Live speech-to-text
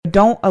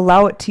don't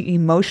allow it to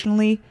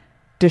emotionally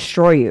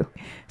destroy you.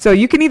 So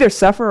you can either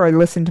suffer or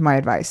listen to my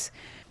advice.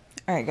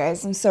 All right,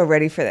 guys, I'm so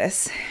ready for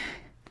this.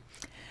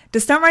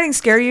 Does stunt riding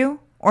scare you?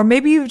 Or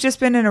maybe you've just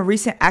been in a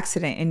recent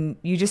accident and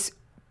you just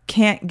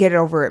can't get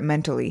over it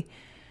mentally.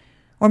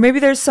 Or maybe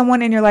there's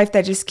someone in your life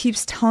that just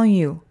keeps telling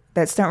you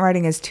that stunt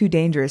riding is too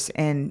dangerous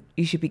and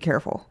you should be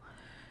careful.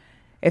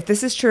 If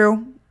this is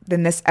true,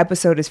 then this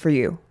episode is for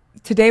you.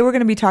 Today we're going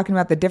to be talking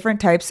about the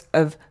different types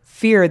of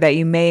fear that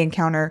you may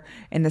encounter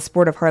in the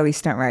sport of Harley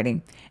stunt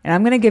riding. And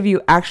I'm going to give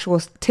you actual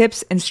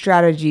tips and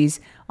strategies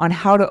on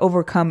how to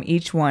overcome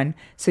each one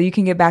so you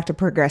can get back to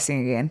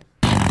progressing again.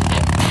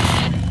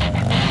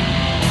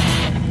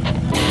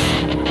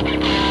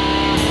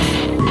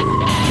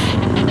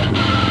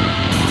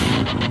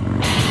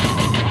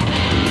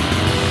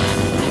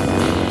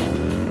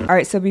 All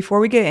right, so before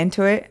we get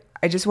into it,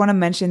 I just want to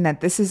mention that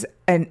this is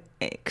an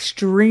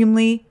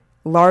extremely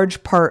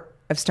large part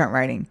of stunt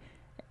riding,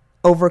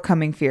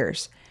 overcoming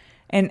fears.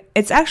 And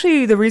it's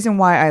actually the reason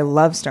why I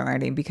love stunt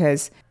riding,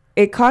 because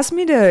it caused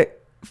me to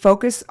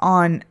focus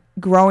on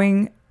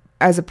growing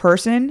as a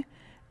person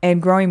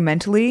and growing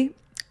mentally.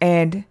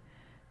 And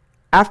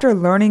after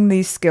learning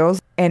these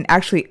skills and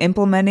actually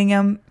implementing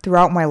them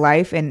throughout my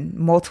life in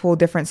multiple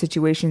different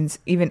situations,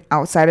 even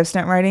outside of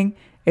stunt riding,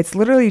 it's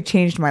literally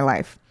changed my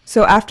life.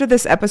 So after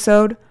this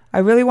episode, I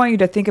really want you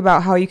to think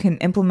about how you can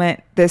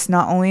implement this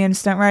not only in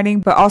stunt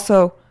riding, but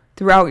also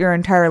throughout your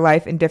entire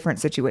life in different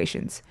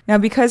situations. Now,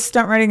 because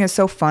stunt riding is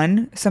so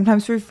fun,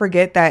 sometimes we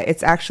forget that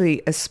it's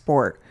actually a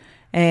sport,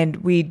 and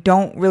we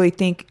don't really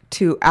think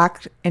to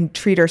act and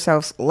treat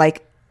ourselves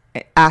like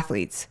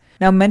athletes.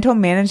 Now, mental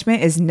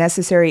management is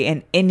necessary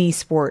in any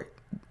sport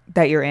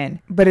that you're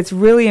in, but it's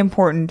really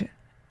important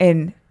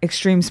in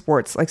extreme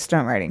sports like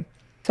stunt riding.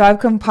 So I've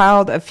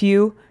compiled a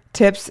few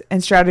tips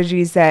and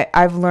strategies that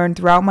I've learned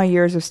throughout my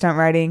years of stunt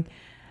riding,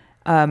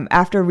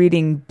 after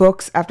reading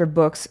books after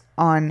books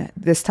on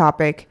this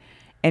topic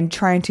and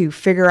trying to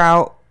figure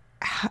out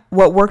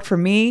what worked for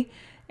me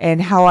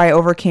and how I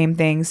overcame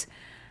things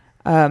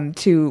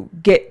to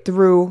get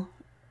through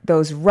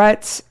those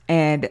ruts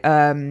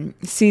and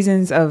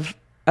seasons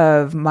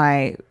of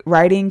my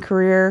riding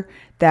career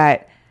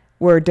that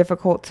were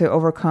difficult to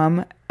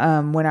overcome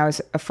when I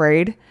was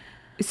afraid,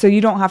 so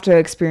you don't have to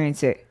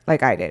experience it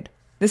like I did.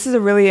 This is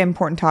a really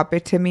important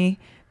topic to me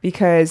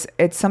because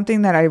it's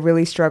something that I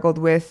really struggled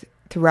with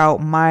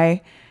throughout my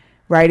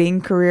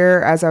riding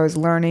career as I was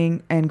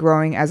learning and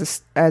growing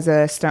as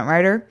a stunt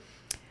rider,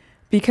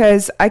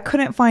 because I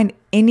couldn't find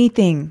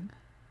anything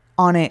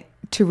on it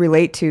to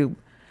relate to,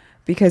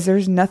 because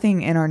there's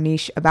nothing in our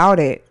niche about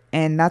it.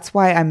 And that's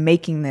why I'm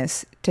making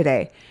this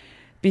today,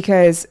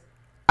 because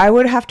I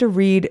would have to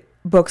read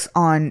books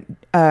on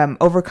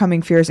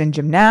overcoming fears in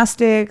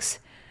gymnastics,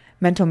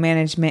 mental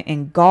management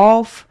in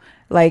golf,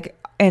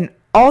 and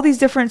all these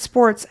different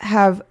sports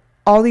have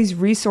all these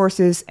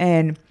resources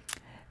and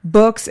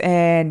books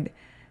and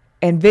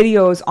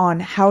videos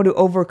on how to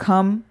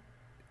overcome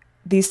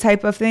these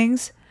type of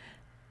things,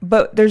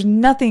 but there's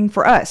nothing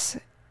for us.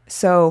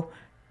 So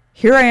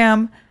here I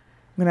am.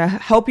 I'm going to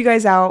help you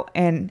guys out.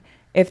 And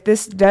if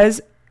this does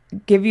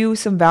give you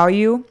some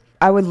value,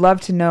 I would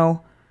love to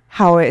know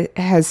how it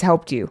has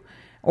helped you,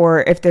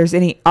 or if there's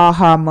any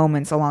aha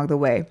moments along the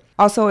way.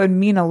 Also, it would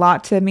mean a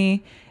lot to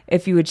me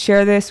if you would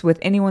share this with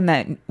anyone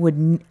that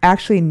would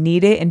actually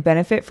need it and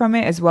benefit from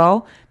it as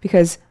well,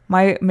 because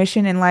my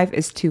mission in life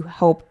is to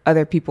help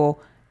other people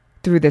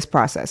through this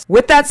process.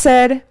 With that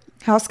said,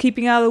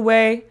 housekeeping out of the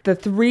way, the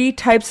 3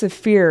 types of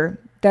fear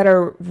that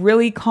are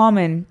really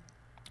common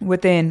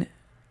within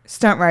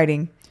stunt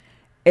riding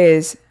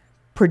is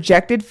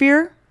projected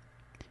fear,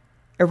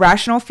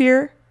 irrational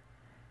fear,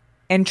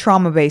 and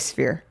trauma-based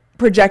fear.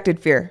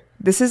 Projected fear.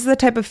 This is the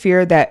type of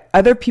fear that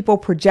other people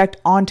project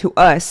onto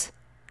us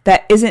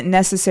that isn't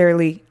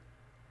necessarily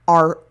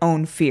our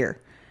own fear.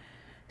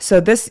 So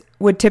this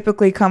would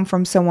typically come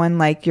from someone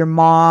like your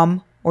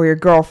mom or your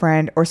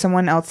girlfriend or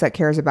someone else that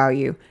cares about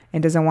you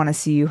and doesn't want to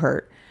see you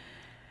hurt.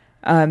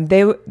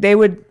 They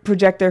would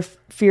project their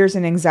fears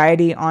and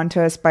anxiety onto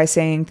us by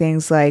saying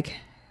things like,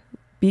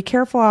 be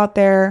careful out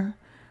there,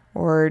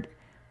 or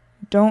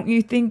don't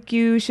you think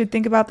you should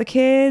think about the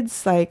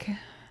kids? Like,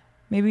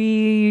 maybe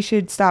you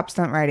should stop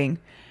stunt riding.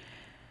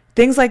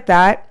 Things like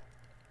that.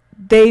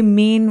 They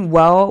mean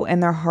well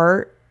in their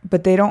heart,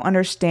 but they don't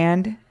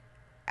understand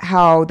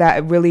how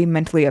that really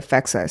mentally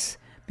affects us,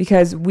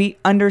 because we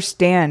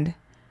understand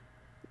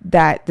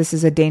that this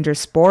is a dangerous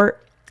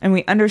sport and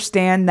we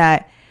understand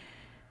that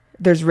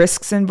there's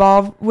risks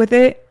involved with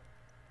it,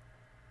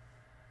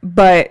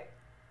 but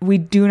we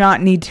do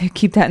not need to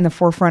keep that in the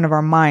forefront of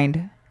our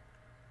mind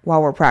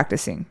while we're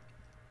practicing.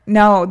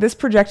 Now, this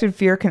projected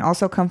fear can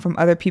also come from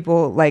other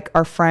people, like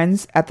our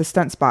friends at the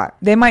stunt spot.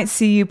 They might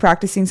see you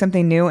practicing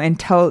something new and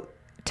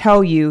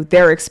tell you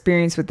their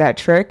experience with that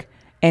trick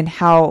and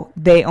how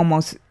they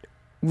almost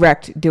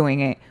wrecked doing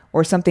it,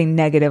 or something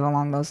negative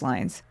along those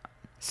lines.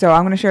 So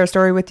I'm going to share a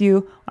story with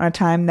you on a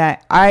time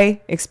that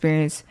I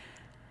experienced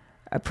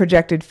a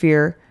projected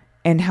fear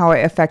and how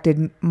it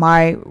affected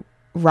my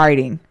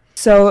riding.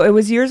 So it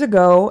was years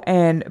ago,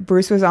 and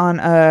Bruce was on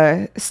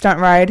a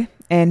stunt ride,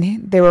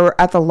 and they were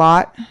at the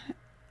lot,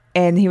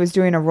 and he was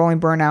doing a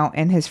rolling burnout,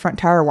 and his front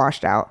tire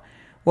washed out.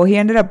 Well, he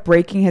ended up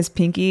breaking his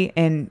pinky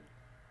and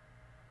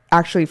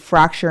actually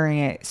fracturing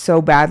it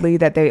so badly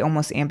that they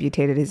almost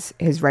amputated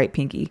his right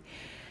pinky.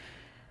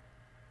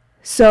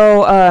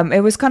 So it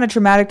was kind of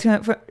traumatic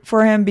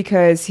for him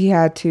because he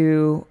had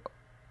to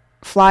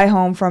fly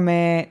home from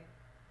it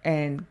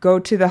and go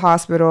to the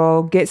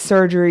hospital, get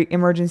surgery,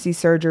 emergency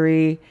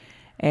surgery,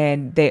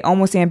 and they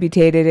almost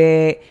amputated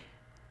it,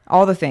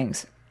 all the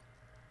things.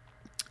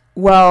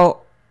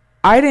 Well,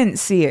 I didn't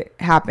see it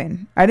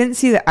happen. I didn't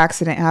see the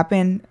accident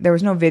happen. There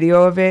was no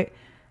video of it.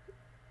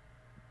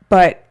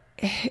 But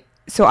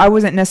so I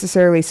wasn't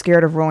necessarily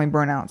scared of rolling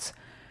burnouts.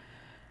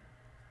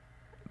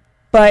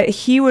 But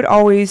he would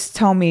always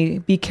tell me,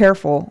 be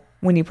careful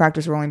when you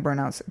practice rolling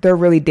burnouts. They're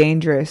really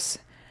dangerous.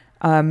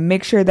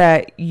 Make sure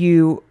that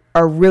you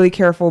are really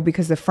careful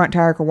because the front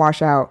tire could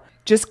wash out.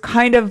 Just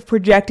kind of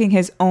projecting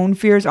his own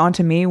fears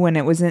onto me when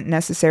it wasn't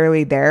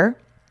necessarily there.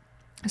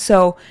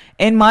 So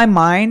in my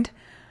mind,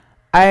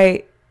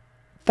 I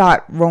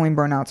thought rolling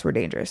burnouts were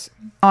dangerous.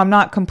 I'm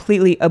not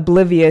completely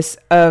oblivious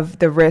of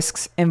the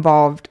risks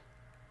involved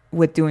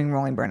with doing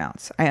rolling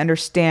burnouts. I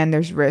understand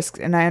there's risks,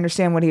 and I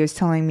understand what he was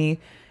telling me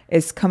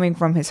is coming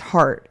from his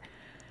heart.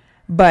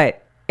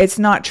 But it's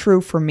not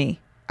true for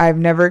me. I've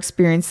never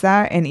experienced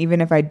that, and even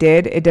if I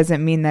did, it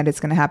doesn't mean that it's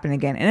going to happen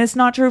again. And it's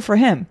not true for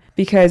him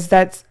because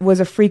that was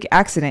a freak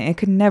accident. It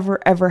could never,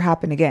 ever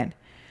happen again.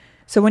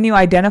 So when you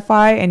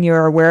identify and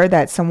you're aware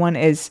that someone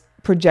is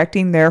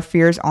projecting their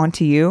fears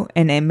onto you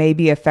and it may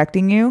be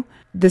affecting you,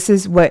 this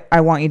is what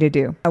I want you to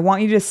do. I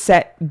want you to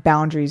set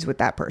boundaries with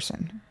that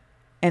person.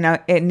 And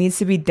it needs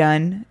to be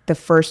done the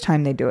first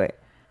time they do it.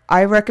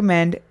 I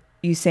recommend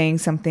you saying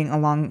something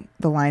along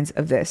the lines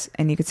of this,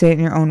 and you could say it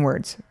in your own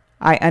words.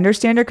 I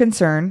understand your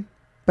concern,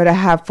 but I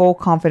have full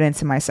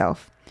confidence in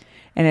myself.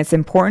 And it's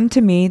important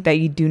to me that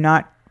you do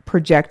not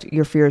project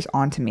your fears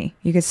onto me.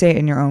 You can say it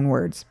in your own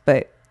words,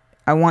 but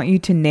I want you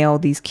to nail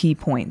these key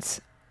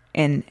points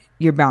in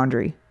your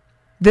boundary.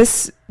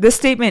 This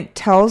statement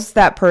tells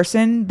that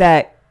person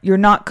that you're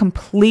not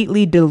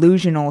completely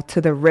delusional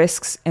to the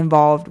risks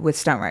involved with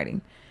stunt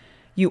riding.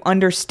 You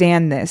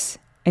understand this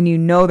and you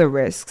know the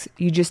risks.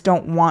 You just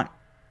don't want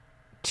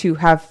to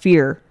have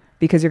fear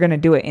because you're going to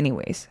do it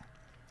anyways.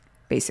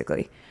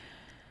 Basically.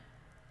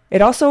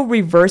 It also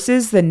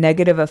reverses the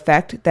negative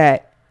effect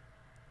that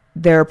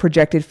their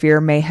projected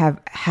fear may have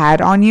had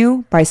on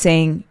you by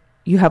saying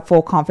you have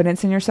full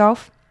confidence in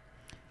yourself.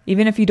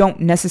 Even if you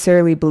don't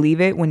necessarily believe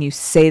it when you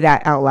say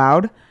that out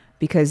loud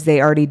because they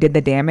already did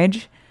the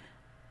damage.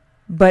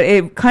 But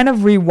it kind of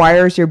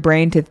rewires your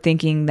brain to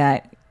thinking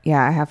that,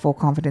 yeah, I have full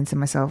confidence in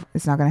myself.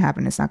 It's not going to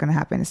happen. It's not going to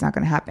happen. It's not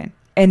going to happen.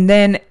 And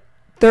then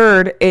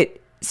third,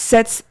 it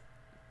sets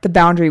the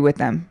boundary with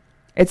them.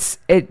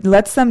 It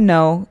lets them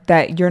know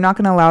that you're not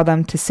going to allow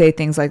them to say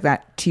things like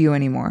that to you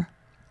anymore.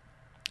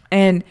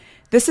 And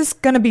this is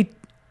going to be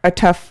a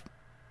tough,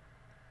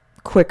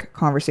 quick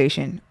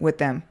conversation with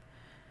them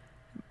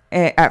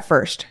at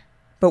first.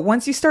 But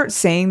once you start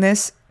saying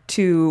this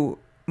to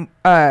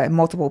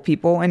multiple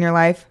people in your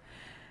life,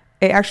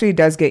 it actually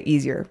does get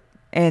easier.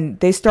 And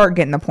they start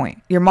getting the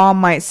point. Your mom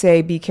might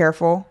say, be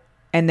careful.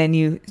 And then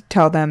you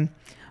tell them,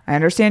 I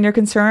understand your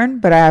concern,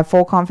 but I have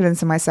full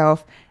confidence in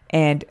myself.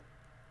 And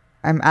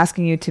I'm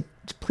asking you to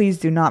please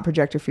do not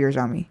project your fears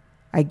on me.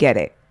 I get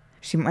it.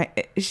 She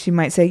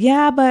might say,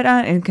 yeah, but,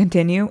 and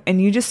continue. And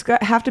you just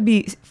have to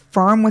be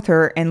firm with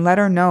her and let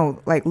her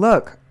know, like,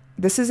 look,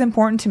 this is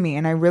important to me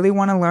and I really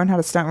want to learn how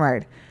to stunt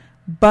ride.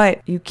 But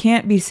you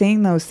can't be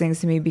saying those things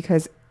to me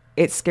because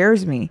it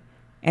scares me.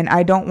 And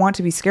I don't want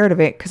to be scared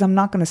of it because I'm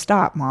not going to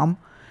stop, Mom.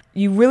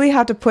 You really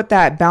have to put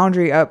that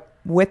boundary up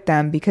with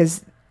them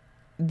because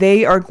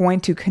they are going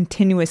to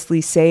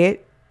continuously say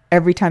it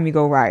every time you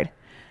go ride.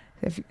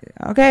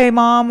 Okay,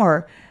 Mom,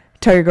 or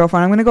tell your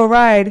girlfriend, I'm going to go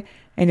ride.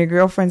 And your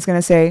girlfriend's going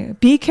to say,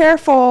 be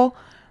careful.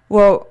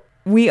 Well,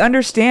 we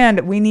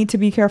understand we need to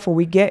be careful.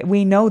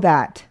 We know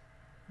that.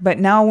 But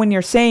now when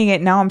you're saying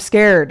it, now I'm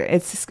scared.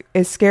 It's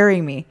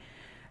scaring me.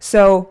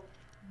 So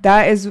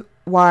that is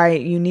why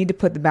you need to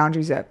put the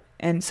boundaries up.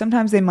 And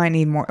sometimes they might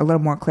need a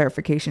little more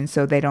clarification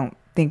so they don't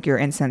think you're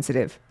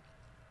insensitive.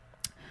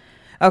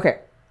 Okay.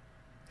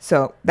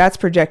 So that's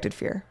projected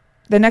fear.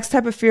 The next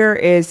type of fear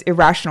is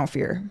irrational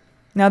fear.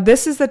 Now,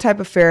 this is the type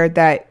of fear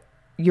that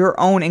your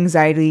own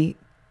anxiety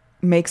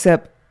makes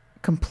up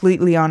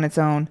completely on its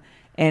own,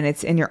 and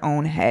it's in your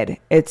own head.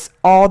 It's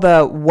all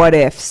the what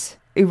ifs.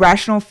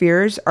 Irrational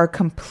fears are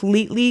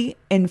completely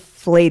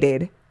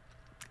inflated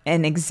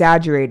and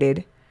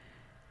exaggerated,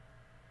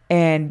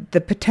 and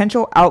the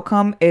potential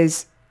outcome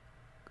is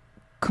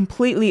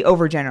completely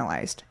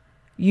overgeneralized.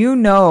 You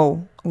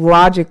know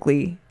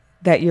logically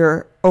that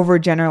you're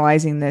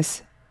overgeneralizing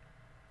this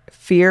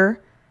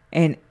fear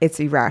and it's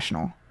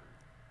irrational,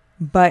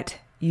 but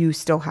you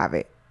still have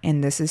it,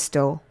 and this is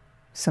still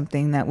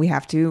something that we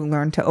have to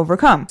learn to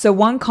overcome. So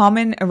one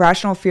common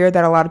irrational fear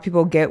that a lot of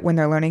people get when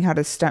they're learning how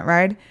to stunt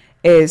ride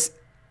is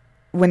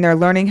when they're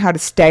learning how to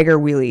stagger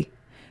wheelie,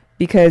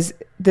 because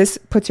this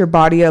puts your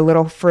body a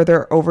little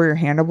further over your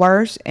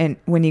handlebars and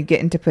when you get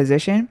into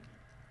position.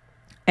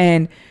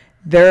 And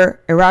their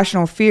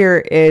irrational fear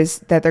is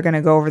that they're going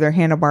to go over their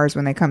handlebars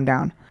when they come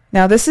down.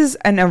 Now, this is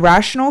an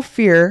irrational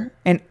fear,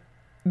 and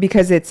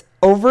because it's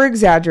over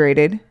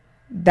exaggerated,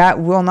 that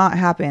will not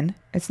happen.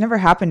 It's never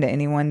happened to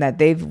anyone that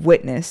they've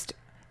witnessed,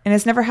 and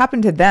it's never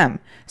happened to them.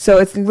 So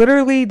it's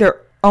literally their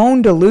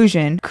own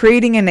delusion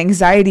creating an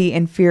anxiety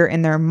and fear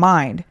in their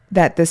mind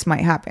that this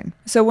might happen.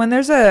 So when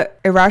there's a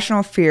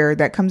irrational fear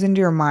that comes into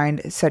your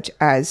mind, such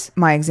as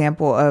my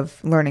example of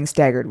learning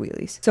staggered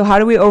wheelies. So how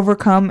do we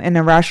overcome an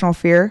irrational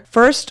fear?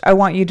 First, I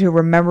want you to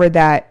remember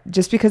that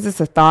just because it's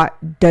a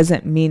thought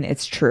doesn't mean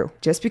it's true.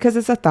 Just because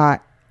it's a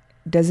thought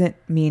doesn't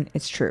mean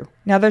it's true.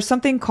 Now, there's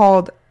something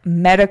called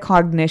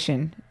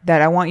metacognition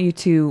that I want you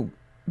to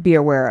be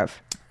aware of.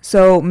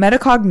 So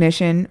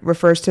metacognition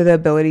refers to the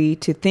ability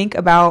to think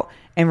about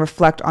and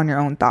reflect on your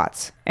own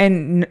thoughts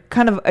and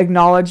kind of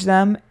acknowledge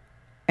them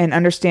and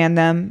understand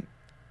them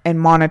and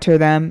monitor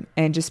them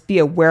and just be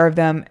aware of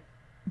them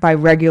by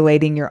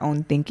regulating your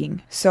own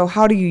thinking. So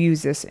how do you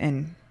use this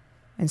in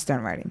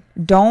stunt riding?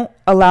 Don't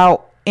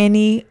allow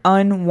any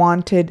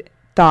unwanted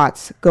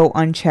thoughts go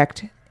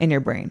unchecked in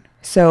your brain.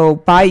 So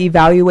by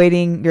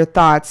evaluating your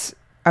thoughts,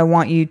 I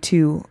want you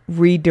to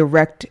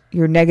redirect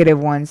your negative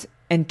ones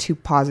into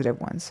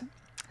positive ones.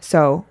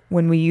 So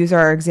when we use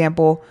our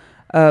example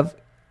of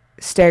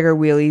stagger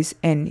wheelies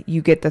and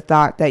you get the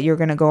thought that you're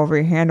going to go over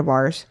your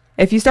handlebars,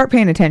 if you start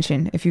paying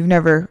attention, if you've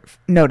never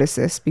noticed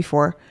this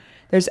before,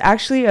 there's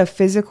actually a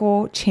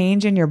physical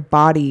change in your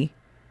body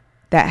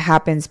that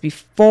happens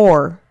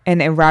before an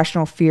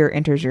irrational fear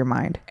enters your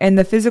mind. And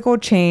the physical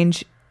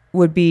change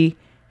would be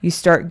you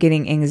start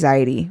getting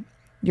anxiety.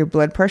 Your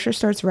blood pressure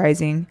starts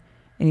rising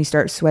and you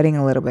start sweating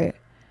a little bit.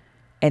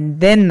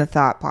 And then the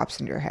thought pops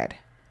into your head.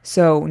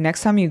 So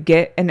next time you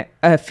get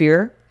a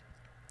fear,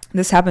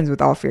 this happens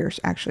with all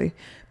fears actually,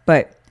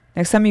 but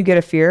next time you get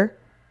a fear,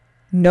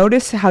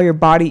 notice how your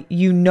body,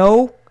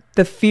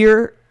 the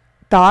fear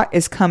thought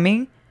is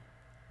coming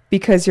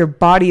because your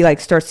body like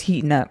starts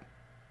heating up.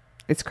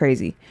 It's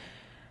crazy.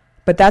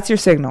 But that's your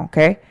signal,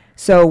 okay?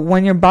 So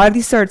when your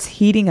body starts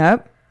heating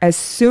up, as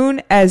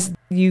soon as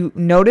you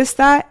notice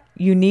that,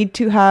 you need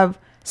to have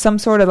some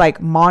sort of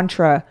like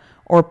mantra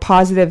or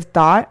positive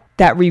thought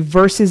that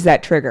reverses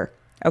that trigger.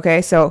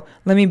 Okay, so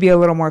let me be a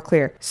little more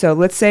clear. So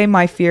let's say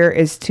my fear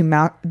is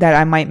that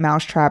I might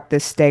mousetrap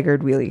this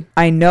staggered wheelie.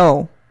 I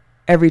know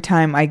every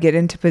time I get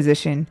into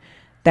position,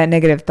 that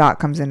negative thought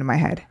comes into my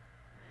head.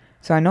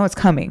 So I know it's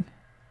coming.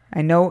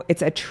 I know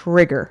it's a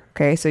trigger.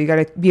 Okay, so you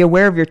got to be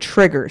aware of your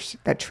triggers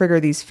that trigger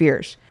these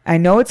fears. I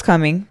know it's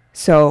coming,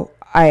 so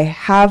I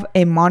have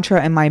a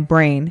mantra in my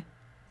brain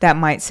that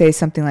might say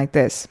something like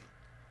this.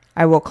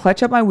 I will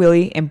clutch up my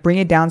wheelie and bring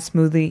it down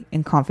smoothly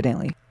and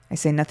confidently. I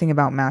say nothing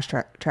about mouse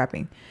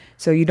trapping.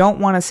 So you don't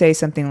want to say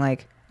something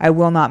like, I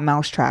will not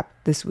mouse trap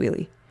this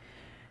wheelie.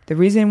 The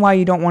reason why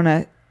you don't want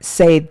to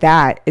say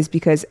that is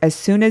because as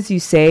soon as you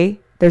say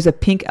there's a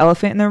pink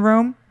elephant in the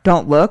room,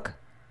 don't look,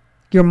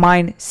 your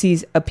mind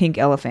sees a pink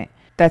elephant.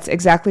 That's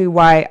exactly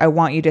why I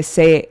want you to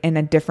say it in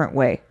a different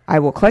way. I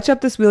will clutch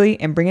up this wheelie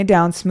and bring it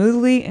down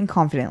smoothly and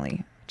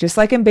confidently. Just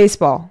like in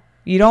baseball,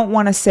 you don't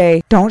want to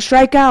say, don't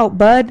strike out,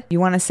 bud. You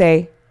want to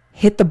say,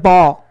 hit the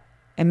ball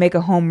and make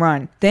a home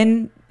run.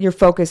 Then your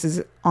focus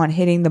is on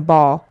hitting the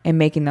ball and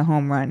making the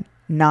home run,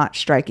 not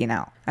striking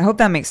out. I hope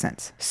that makes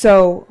sense.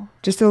 So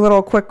just a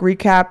little quick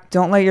recap.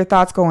 Don't let your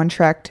thoughts go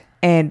unchecked.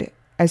 And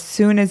as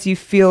soon as you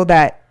feel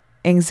that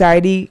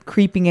anxiety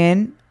creeping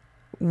in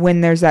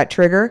when there's that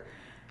trigger,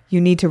 you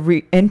need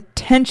to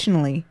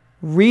intentionally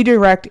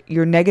redirect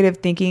your negative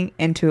thinking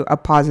into a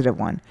positive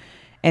one.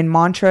 And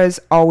mantras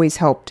always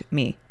helped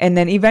me. And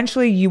then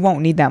eventually you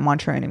won't need that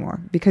mantra anymore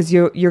because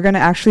you're going to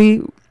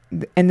actually,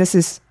 and this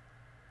is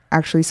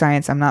actually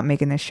science, I'm not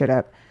making this shit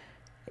up.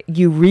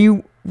 You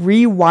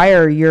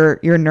rewire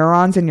your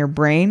neurons in your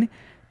brain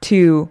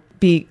to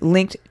be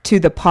linked to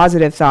the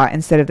positive thought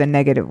instead of the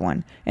negative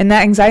one. And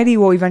that anxiety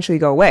will eventually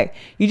go away.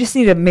 You just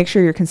need to make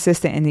sure you're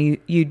consistent and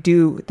you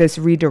do this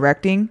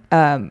redirecting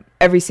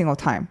every single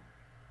time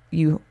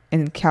you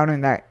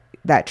encounter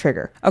that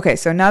trigger. Okay,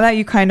 so now that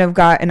you kind of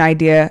got an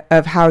idea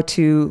of how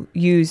to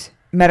use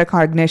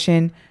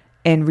metacognition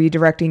and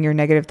redirecting your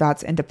negative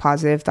thoughts into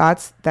positive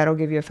thoughts, that'll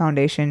give you a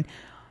foundation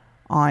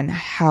on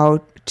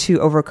how to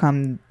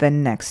overcome the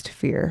next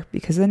fear,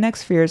 because the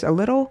next fear is a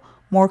little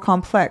more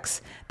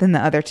complex than the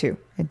other two.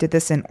 I did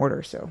this in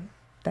order so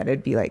that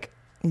it'd be like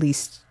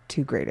least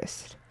to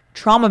greatest.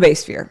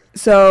 Trauma-based fear.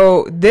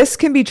 So this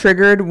can be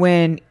triggered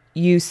when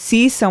you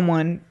see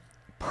someone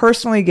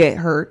personally get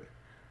hurt,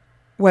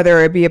 whether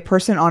it be a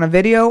person on a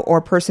video or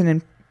a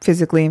person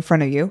physically in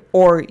front of you,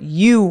 or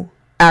you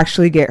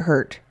actually get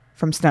hurt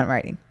from stunt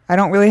riding. I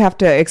don't really have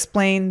to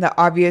explain the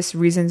obvious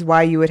reasons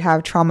why you would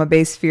have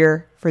trauma-based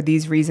fear for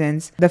these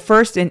reasons. The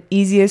first and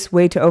easiest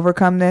way to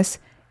overcome this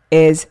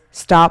is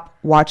stop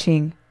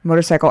watching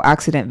motorcycle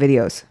accident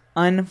videos.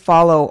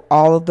 unfollow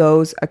all of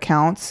those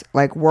accounts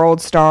like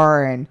World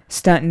Star and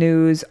Stunt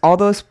News, all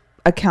those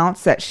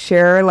accounts that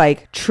share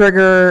like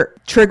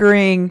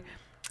triggering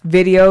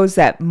videos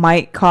that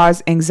might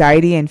cause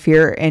anxiety and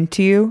fear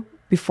into you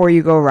before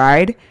you go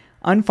ride.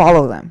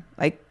 Unfollow them.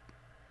 Like,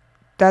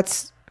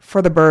 that's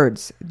for the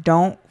birds.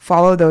 Don't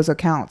follow those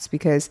accounts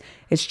because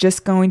it's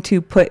just going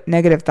to put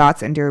negative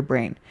thoughts into your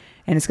brain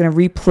and it's going to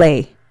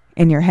replay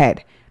in your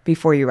head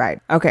before you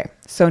ride. Okay,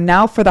 so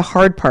now for the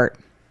hard part.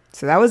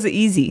 So that was the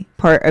easy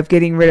part of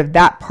getting rid of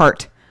that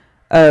part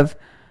of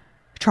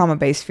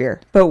trauma-based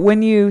fear. But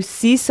when you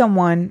see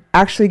someone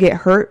actually get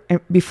hurt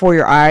before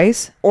your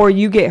eyes, or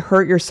you get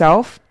hurt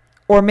yourself,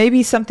 or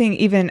maybe something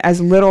even as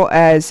little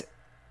as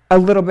a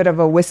little bit of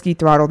a whiskey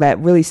throttle that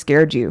really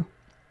scared you,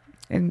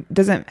 it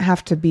doesn't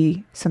have to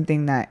be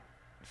something that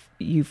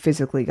you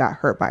physically got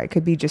hurt by. It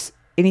could be just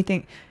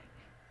anything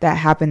that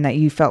happened that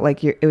you felt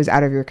like it was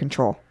out of your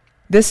control.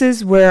 This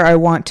is where I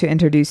want to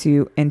introduce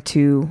you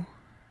into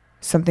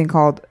something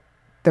called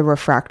the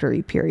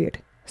refractory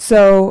period.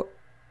 So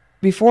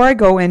before I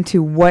go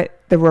into what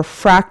the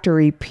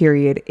refractory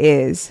period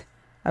is,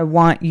 I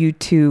want you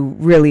to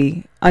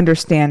really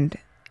understand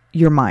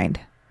your mind.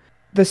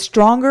 The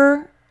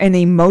stronger an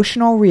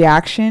emotional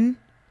reaction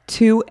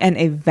to an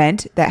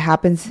event that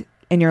happens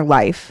in your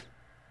life,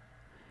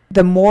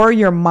 the more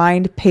your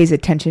mind pays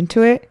attention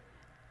to it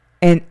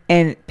and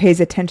pays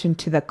attention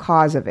to the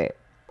cause of it.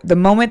 The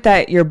moment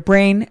that your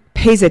brain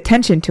pays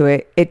attention to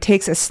it, it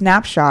takes a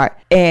snapshot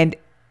and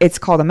it's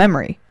called a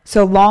memory.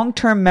 So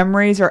long-term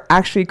memories are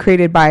actually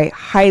created by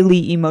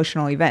highly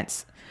emotional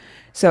events.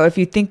 So if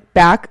you think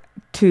back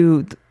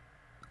to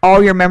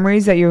all your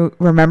memories that you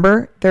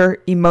remember, they're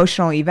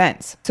emotional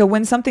events. So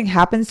when something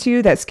happens to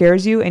you that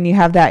scares you and you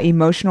have that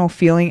emotional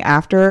feeling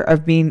after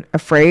of being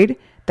afraid,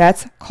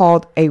 that's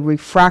called a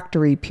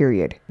refractory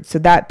period. So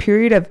that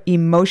period of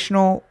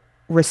emotional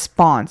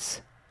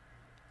response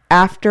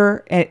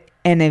after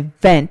an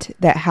event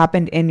that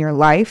happened in your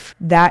life,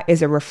 that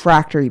is a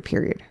refractory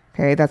period.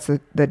 Okay, that's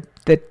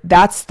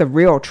that's the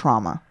real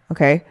trauma.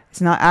 Okay,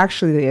 it's not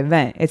actually the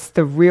event; it's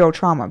the real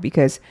trauma.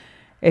 Because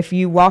if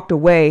you walked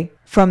away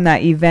from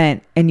that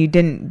event and you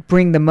didn't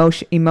bring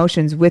the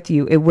emotions with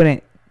you, it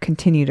wouldn't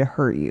continue to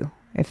hurt you.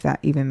 If that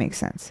even makes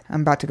sense.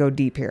 I'm about to go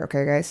deep here.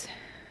 Okay, guys,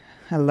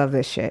 I love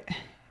this shit.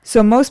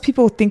 So most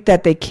people think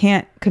that they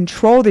can't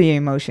control the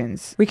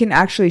emotions. We can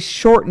actually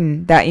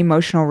shorten that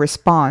emotional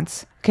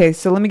response. Okay,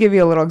 so let me give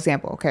you a little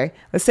example, okay?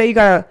 Let's say you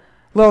got a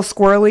little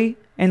squirrely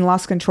and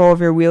lost control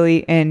of your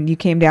wheelie and you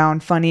came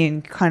down funny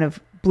and kind of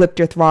blipped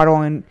your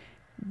throttle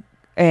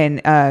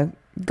and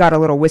got a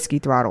little whiskey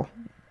throttle.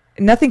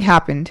 Nothing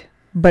happened,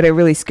 but it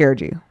really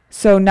scared you.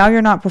 So now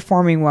you're not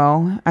performing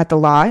well at the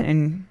lot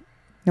and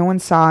no one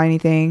saw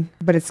anything,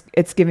 but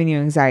it's giving you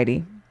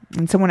anxiety.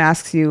 And someone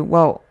asks you,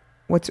 well,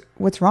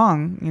 what's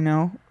wrong? You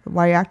know,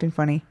 why are you acting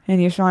funny?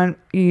 And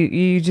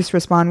you just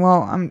respond,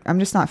 well, I'm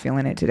just not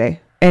feeling it today.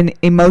 An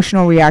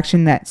emotional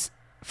reaction that's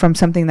from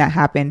something that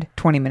happened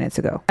 20 minutes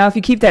ago. Now, if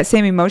you keep that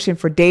same emotion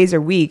for days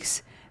or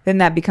weeks, then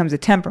that becomes a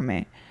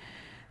temperament.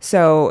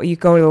 So you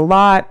go to the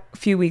lot a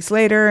few weeks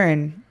later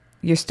and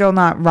you're still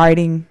not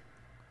riding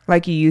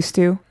like you used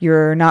to.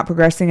 You're not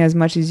progressing as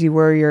much as you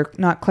were. You're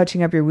not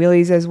clutching up your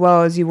wheelies as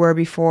well as you were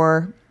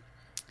before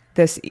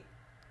this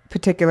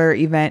particular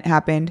event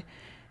happened.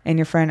 And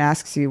your friend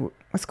asks you,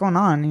 what's going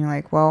on? And you're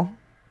like, well,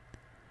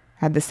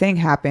 had this thing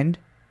happened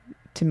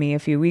to me a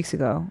few weeks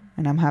ago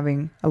and I'm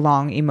having a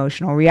long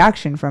emotional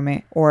reaction from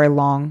it, or a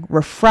long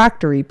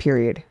refractory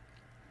period.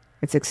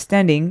 It's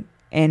extending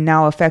and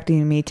now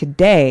affecting me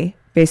today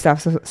based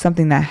off of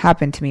something that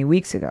happened to me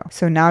weeks ago.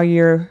 So now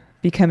you're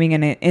becoming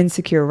an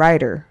insecure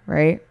rider,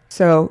 right?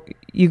 So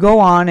you go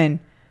on and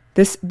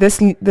this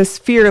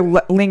fear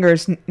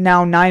lingers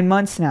now 9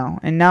 months now,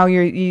 and now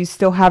you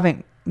still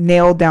haven't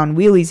nailed down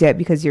wheelies yet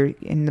because you're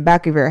in the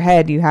back of your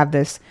head. You have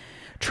this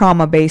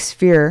trauma-based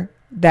fear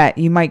that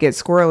you might get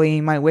squirrely,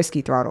 you might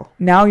whiskey throttle.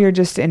 Now you're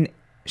just an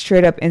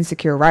straight up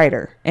insecure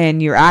rider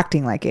and you're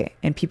acting like it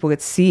and people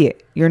could see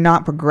it. You're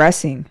not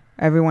progressing.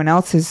 Everyone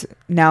else has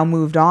now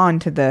moved on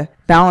to the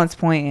balance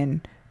point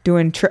and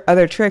doing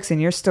other tricks,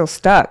 and you're still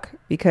stuck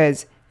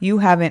because you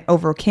haven't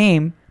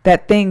overcame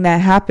that thing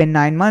that happened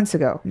 9 months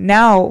ago.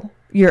 Now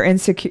you're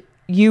insecure.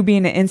 You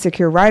being an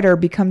insecure rider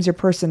becomes your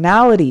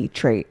personality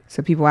trait.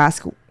 So people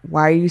ask,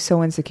 why are you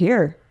so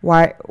insecure?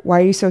 Why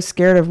are you so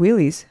scared of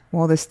wheelies?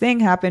 Well, this thing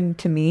happened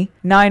to me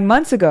 9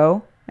 months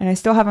ago and I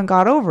still haven't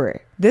got over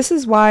it. This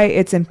is why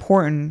it's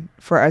important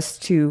for us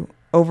to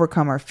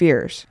overcome our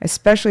fears,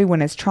 especially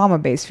when it's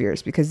trauma-based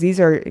fears, because these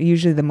are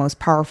usually the most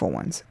powerful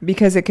ones,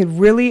 because it could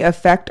really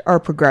affect our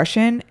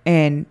progression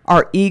and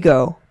our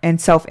ego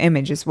and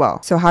self-image as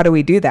well. So how do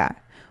we do that?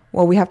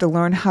 Well, we have to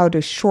learn how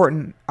to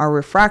shorten our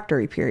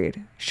refractory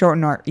period,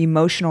 shorten our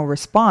emotional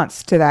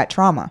response to that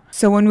trauma.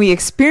 So when we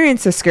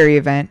experience a scary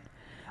event,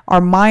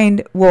 our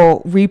mind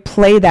will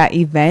replay that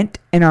event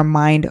in our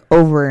mind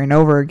over and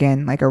over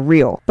again like a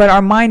reel. But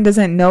our mind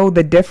doesn't know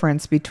the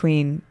difference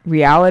between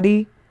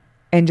reality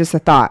and just a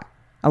thought.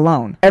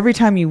 alone. Every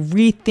time you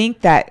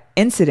rethink that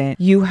incident,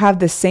 you have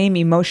the same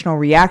emotional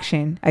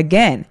reaction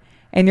again.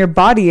 And your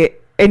body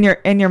and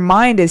your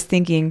mind is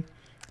thinking,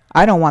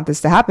 I don't want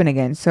this to happen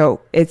again.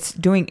 So it's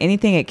doing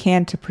anything it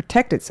can to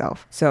protect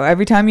itself. So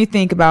every time you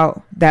think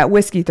about that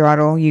whiskey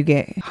throttle, you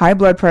get high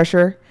blood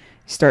pressure,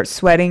 you start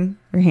sweating,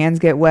 your hands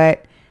get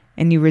wet,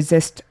 and you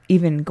resist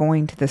even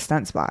going to the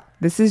stunt spot.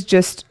 This is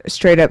just a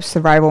straight up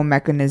survival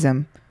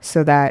mechanism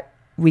so that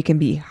we can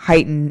be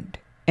heightened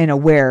and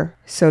aware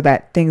so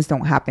that things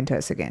don't happen to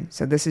us again.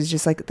 So this is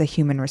just like the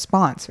human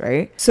response,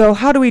 right? So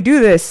how do we do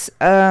this?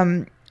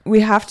 We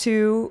have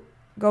to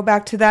go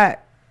back to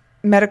that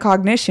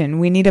metacognition.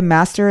 We need to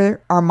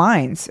master our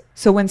minds.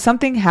 So when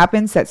something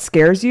happens that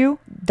scares you,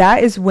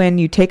 that is when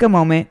you take a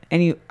moment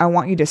and I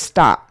want you to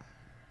stop.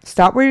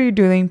 Stop what you're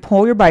doing,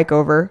 pull your bike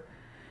over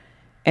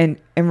and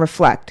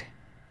reflect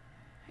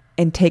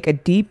and take a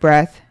deep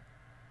breath.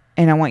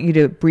 And I want you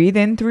to breathe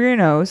in through your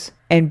nose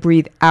and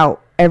breathe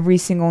out every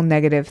single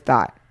negative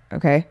thought.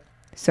 Okay.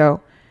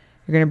 So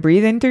you're going to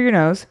breathe in through your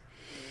nose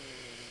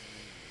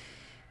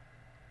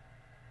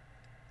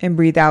and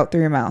breathe out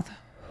through your mouth.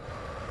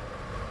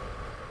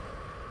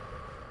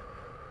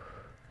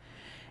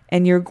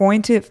 And you're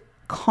going to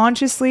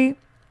consciously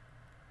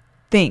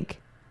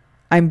think,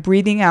 I'm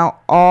breathing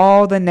out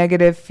all the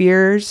negative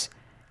fears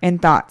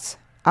and thoughts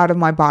out of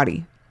my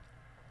body.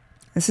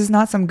 This is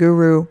not some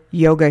guru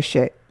yoga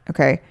shit,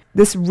 okay?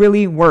 This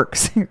really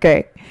works,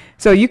 okay?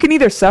 So you can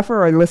either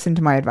suffer or listen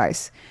to my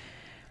advice.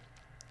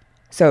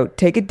 So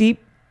take a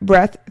deep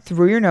breath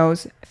through your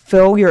nose,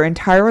 fill your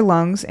entire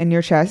lungs and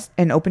your chest,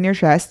 and open your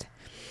chest,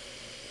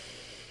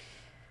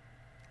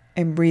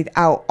 and breathe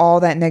out all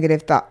that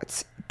negative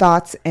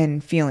thoughts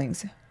and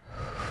feelings.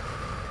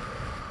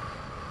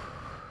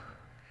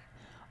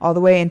 All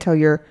the way until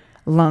your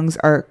lungs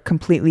are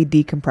completely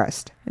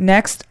decompressed.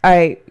 Next,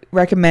 I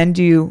recommend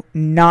you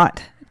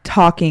not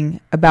talking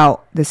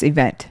about this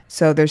event.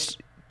 So there's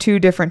two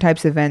different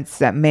types of events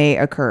that may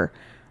occur.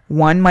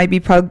 One might be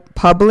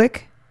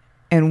public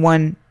and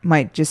one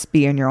might just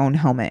be in your own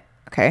helmet.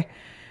 Okay.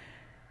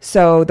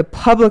 So the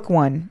public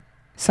one,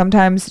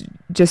 sometimes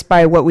just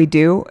by what we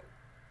do,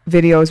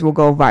 videos will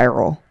go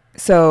viral.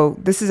 So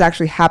this has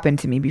actually happened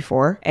to me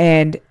before.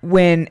 And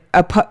when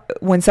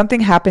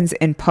something happens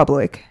in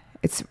public,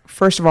 it's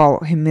first of all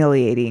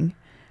humiliating,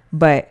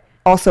 but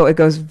also it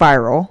goes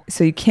viral.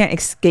 So you can't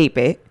escape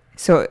it.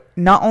 So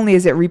not only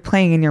is it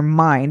replaying in your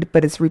mind,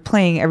 but it's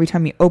replaying every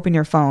time you open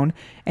your phone.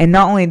 And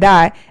not only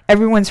that,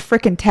 everyone's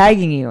freaking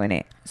tagging you in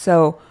it.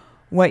 So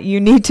what you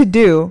need to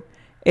do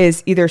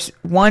is either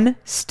one,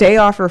 stay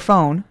off your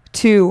phone.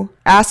 Two,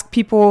 ask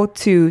people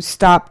to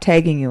stop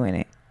tagging you in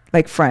it,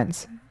 like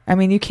friends. I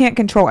mean, you can't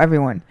control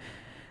everyone,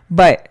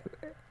 but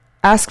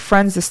ask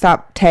friends to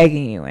stop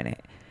tagging you in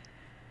it.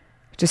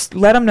 Just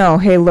let them know,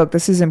 hey, look,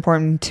 this is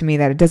important to me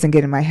that it doesn't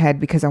get in my head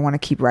because I want to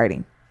keep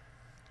writing.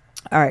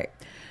 All right.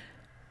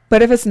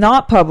 But if it's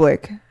not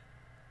public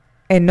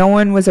and no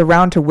one was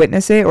around to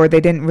witness it or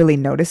they didn't really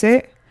notice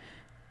it,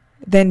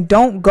 then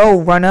don't go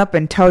run up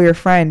and tell your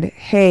friend,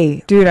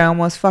 hey, dude, I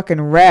almost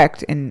fucking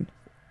wrecked and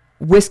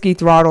whiskey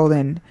throttled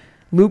and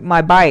looped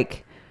my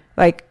bike.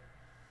 Like,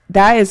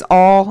 that is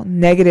all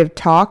negative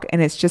talk,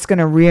 and it's just going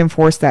to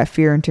reinforce that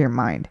fear into your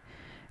mind.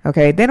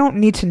 Okay? They don't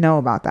need to know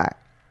about that.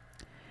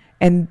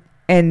 And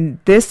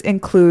this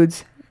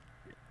includes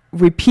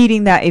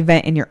repeating that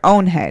event in your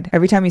own head.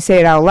 Every time you say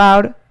it out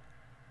loud,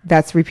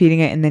 that's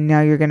repeating it, and then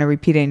now you're going to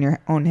repeat it in your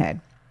own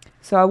head.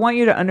 So I want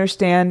you to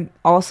understand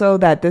also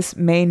that this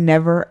may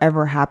never,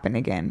 ever happen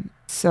again.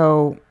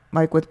 So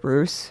like with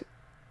Bruce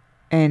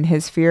and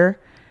his fear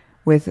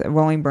with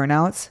rolling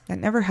burnouts, that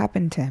never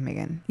happened to him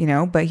again,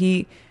 but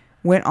he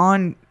went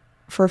on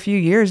for a few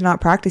years not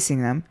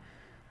practicing them.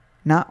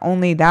 Not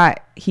only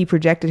that, he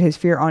projected his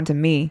fear onto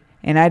me,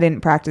 and I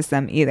didn't practice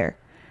them either.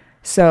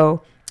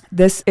 So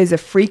this is a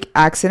freak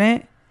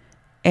accident,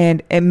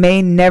 and it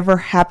may never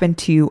happen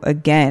to you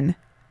again.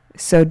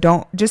 So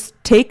just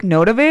take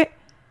note of it.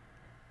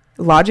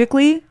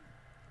 Logically,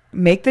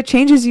 make the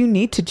changes you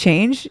need to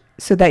change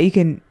so that you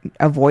can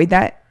avoid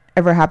that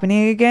ever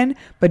happening again,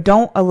 but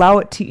don't allow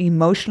it to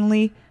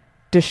emotionally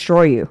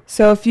destroy you.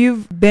 So if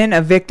you've been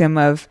a victim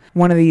of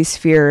one of these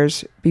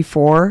fears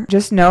before,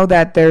 just know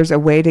that there's a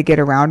way to get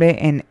around it.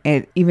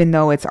 And even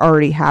though it's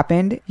already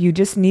happened, you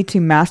just need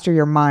to master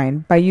your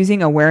mind by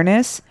using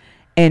awareness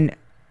and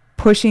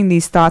pushing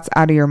these thoughts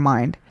out of your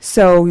mind.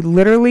 So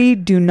literally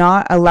do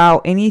not allow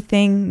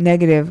anything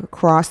negative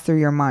cross through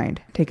your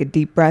mind. Take a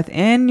deep breath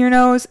in your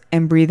nose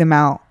and breathe them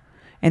out.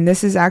 And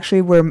this is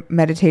actually where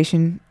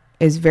meditation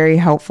is very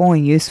helpful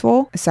and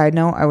useful. A side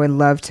note, I would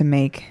love to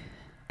make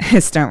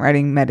stunt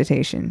riding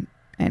meditation.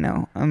 I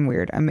know, I'm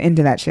weird. I'm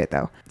into that shit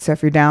though. So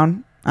if you're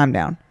down, I'm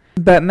down.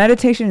 But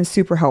meditation is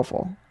super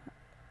helpful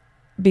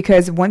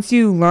because once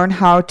you learn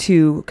how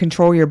to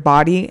control your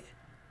body,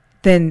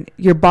 then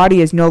your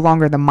body is no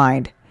longer the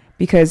mind.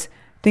 Because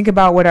think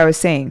about what I was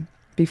saying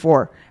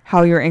before,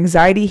 how your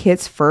anxiety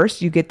hits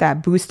first. You get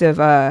that boost of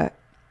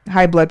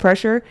high blood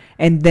pressure,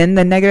 and then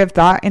the negative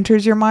thought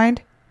enters your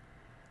mind.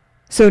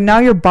 So now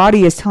your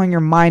body is telling your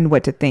mind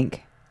what to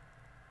think.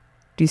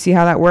 Do you see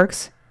how that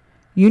works?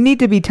 You need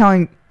to be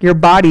telling your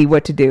body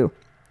what to do.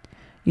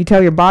 You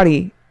tell your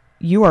body,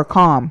 you are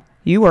calm,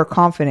 you are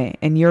confident,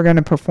 and you're going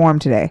to perform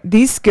today.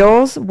 These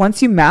skills,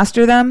 once you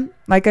master them,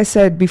 like I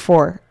said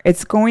before,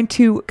 it's going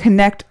to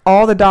connect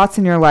all the dots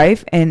in your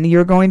life, and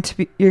you're going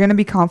to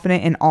be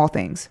confident in all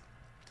things.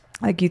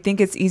 Like, you think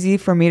it's easy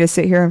for me to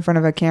sit here in front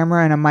of a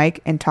camera and a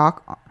mic and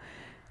talk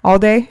all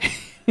day?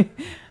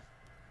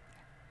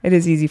 It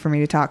is easy for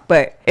me to talk,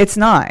 but it's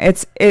not.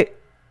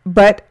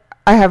 But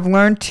I have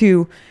learned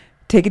to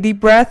take a deep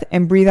breath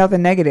and breathe out the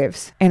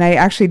negatives. And I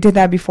actually did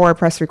that before I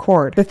pressed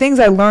record. The things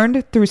I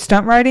learned through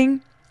stunt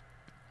riding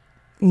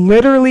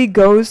literally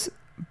goes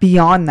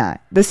beyond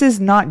that. This is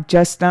not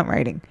just stunt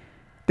riding.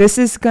 This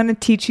is going to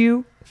teach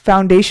you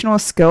foundational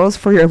skills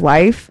for your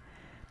life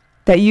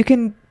that you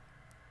can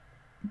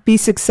be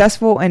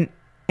successful and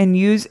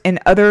use in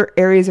other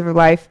areas of your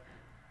life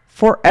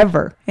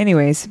forever.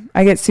 Anyways,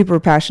 I get super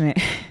passionate.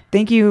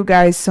 Thank you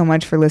guys so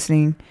much for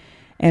listening.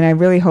 And I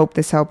really hope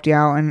this helped you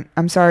out. And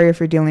I'm sorry if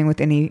you're dealing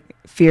with any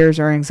fears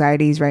or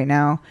anxieties right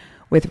now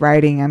with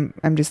riding.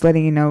 I'm just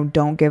letting you know,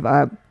 don't give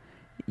up.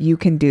 You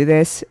can do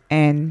this.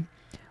 And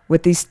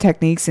with these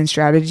techniques and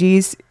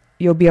strategies,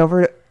 you'll be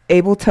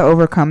able to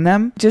overcome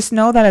them. Just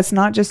know that it's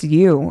not just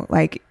you.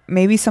 Like,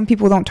 maybe some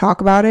people don't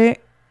talk about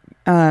it.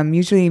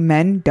 Usually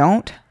men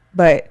don't.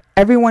 But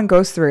everyone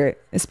goes through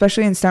it,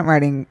 especially in stunt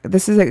riding.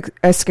 This is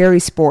a scary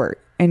sport.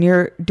 And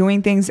you're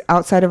doing things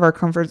outside of our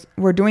comfort.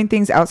 We're doing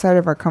things outside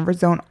of our comfort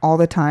zone all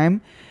the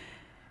time.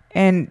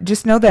 And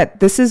just know that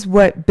this is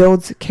what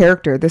builds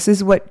character. This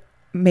is what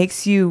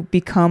makes you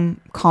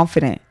become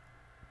confident.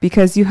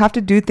 Because you have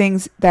to do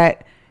things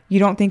that you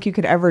don't think you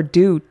could ever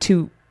do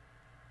to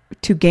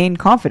gain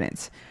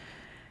confidence.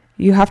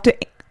 You have to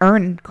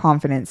earn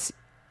confidence.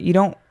 You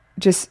don't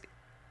just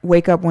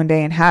wake up one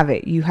day and have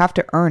it. You have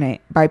to earn it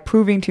by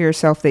proving to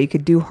yourself that you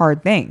could do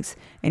hard things,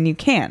 and you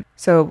can.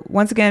 So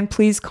once again,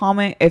 please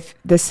comment if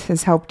this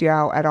has helped you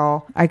out at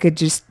all. I could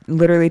just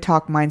literally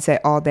talk mindset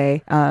all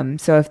day.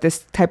 So if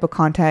this type of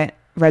content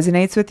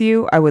resonates with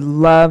you, I would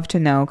love to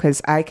know, because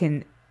I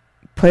can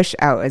push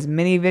out as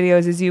many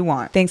videos as you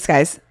want. Thanks,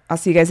 guys. I'll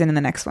see you guys in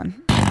the next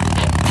one.